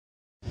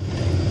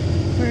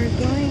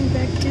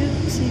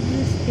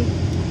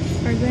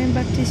City. We're going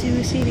back to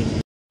Cebu City.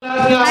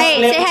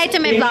 Hi, say hi to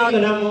my vlog.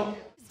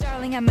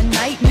 Darling, I'm a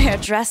nightmare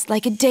dressed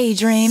like a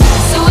daydream.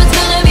 So it's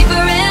gonna be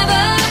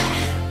forever.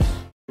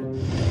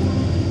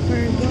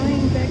 We're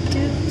going back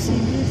to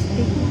Cebu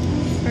City.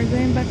 We're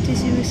going back to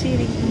Cebu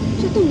City.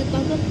 Sa itong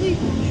natagat ko eh.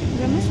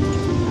 Gamas?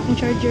 Akong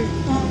charger.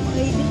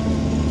 Okay.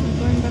 We're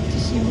going back to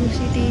Cebu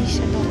City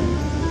sa to.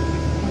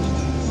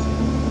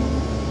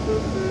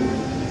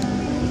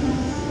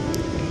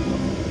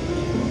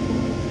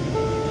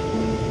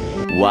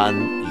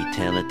 One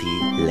eternity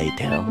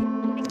later.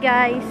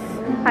 Guys,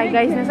 hi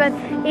guys,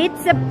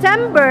 it's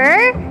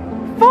September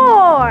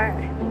 4.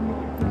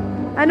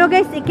 Ano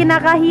guys,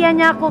 ikinakahiya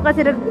niya ako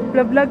kasi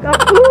nag-vlog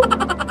ako.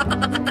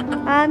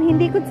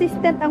 Hindi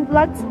consistent ang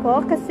vlogs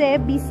ko kasi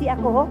busy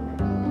ako.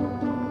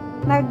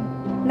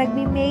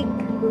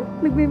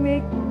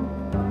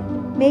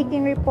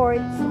 Making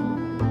reports.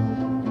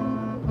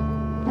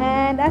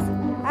 And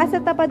asa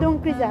tapadong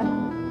Kriza.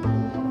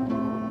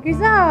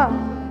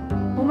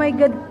 Oh my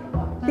god.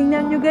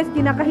 Tingnan nyo guys,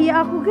 kinakahiya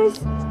ako guys.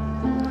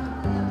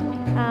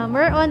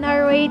 We're on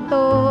our way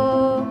to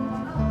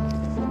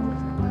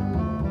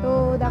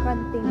the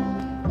canting.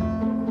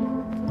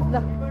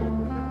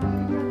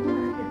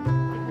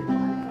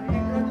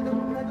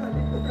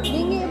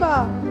 Lingi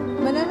ba?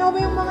 Mananaw ba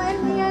yung mga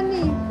elmi yan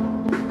eh?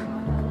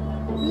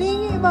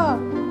 Lingi ba?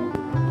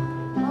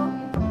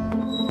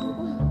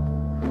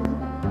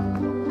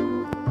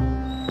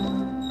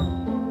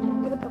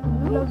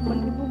 Vlog,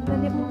 malibog na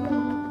niya.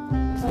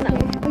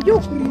 Ayo,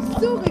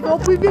 Kriso! Ikaw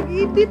po yung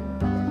edit!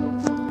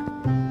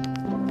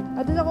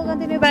 Atos ako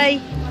continue,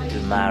 bye!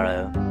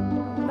 Tomorrow.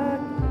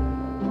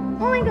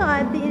 Oh my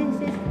god, this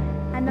is,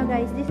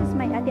 guys, this is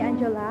my Ate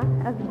Angela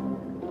of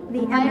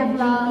the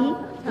MFG.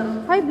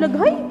 Hi, vlog!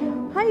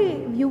 Hi,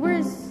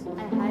 viewers!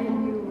 Hi,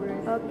 viewers.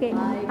 Okay.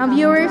 Ang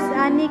viewers,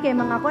 ani, kay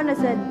mga ko,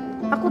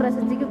 ako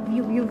rasa, sige,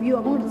 view,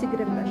 ako sige,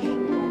 refresh.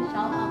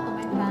 Shout out to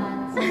my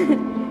fans.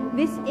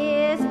 This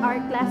is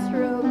our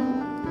classroom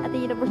at the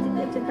University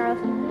of St.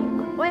 Carlos.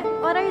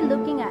 What are you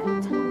looking at?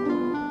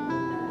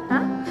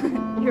 Huh?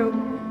 Joke.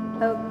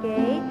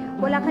 Okay.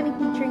 Wala kaming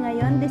teacher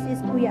ngayon. This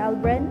is Kuya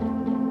Albren.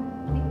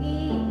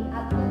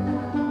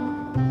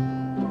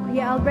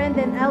 Kuya Albren,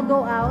 then I'll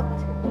go out.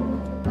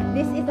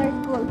 This is our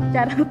school.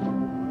 Charot.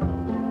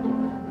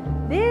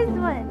 This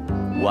one.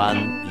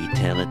 One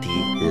eternity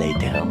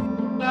later.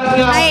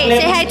 Hi,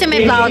 say hi to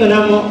my vlog.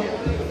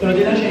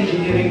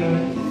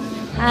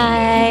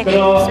 Hi,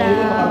 so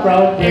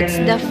it's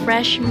the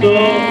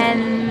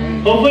freshman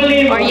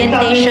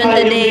orientation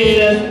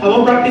today.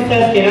 Our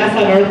practices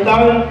kinasa North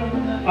Town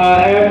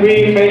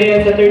every Friday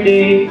and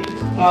Saturday.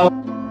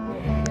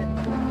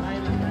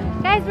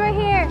 Guys, we're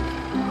here.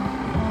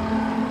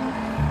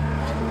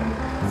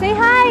 Say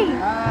hi.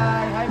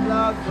 Hi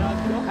vlog.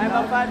 I'm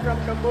a fan from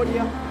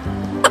Cambodia.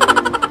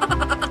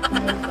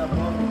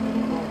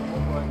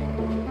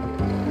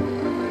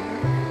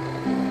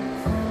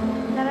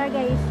 Tara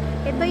guys,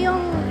 ito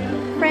yung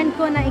friend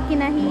ko na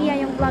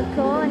ikinahiya yung vlog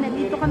ko.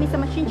 Nandito kami sa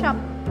machine shop.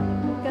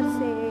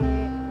 Kasi,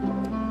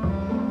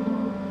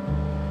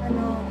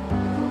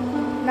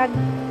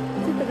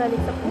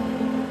 Tagalog sa po.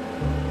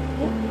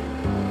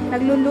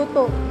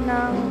 Nagluluto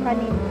ng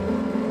kanin.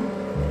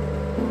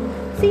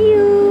 See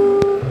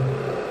you!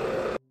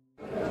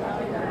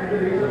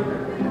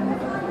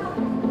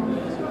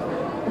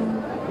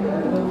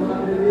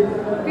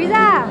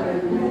 Riza!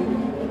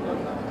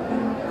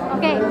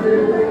 Okay.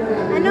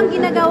 Anong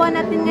ginagawa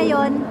natin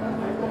ngayon?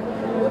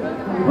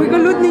 Uy,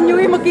 galud ninyo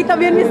eh. Magkita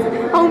ba yan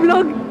ang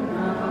vlog?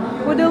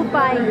 Pudol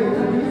pie.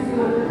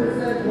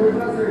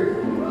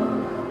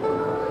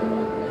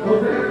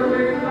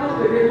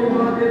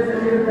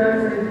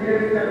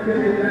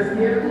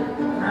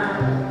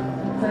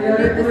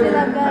 Dito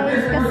sila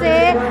guys. Kasi,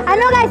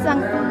 guys?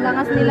 Ang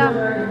langas nila.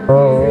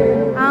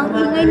 Ang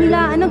ingay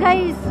nila.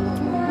 Guys?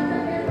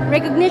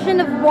 Recognition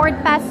of board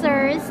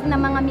passers na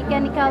mga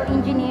mechanical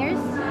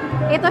engineers.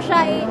 Ito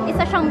siya,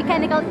 isa siyang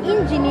mechanical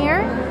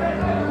engineer.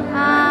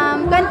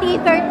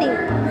 2030.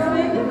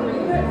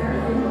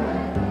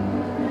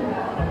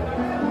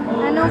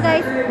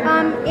 Guys?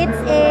 It's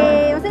a,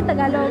 what's in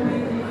Tagalog?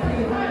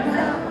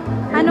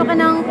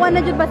 Kuha na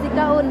dyan ba si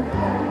Kaon?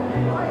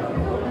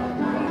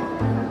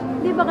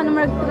 Di ba ka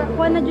na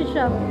kuha na dyan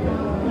siya?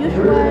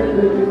 Usual.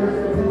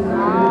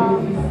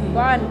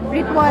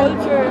 Ritual.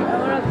 Culture.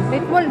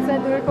 Ritual sa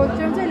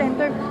culture sa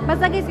lenter.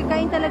 Basta guys,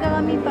 kain talaga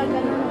kami pag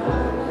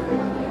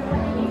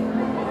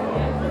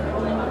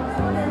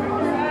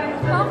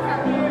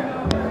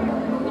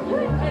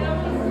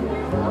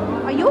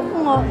ayoko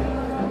nga.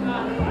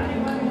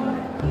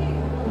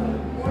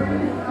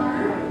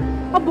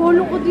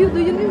 Abolo ko diyo.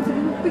 Doon yun.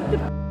 Sige,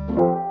 picture.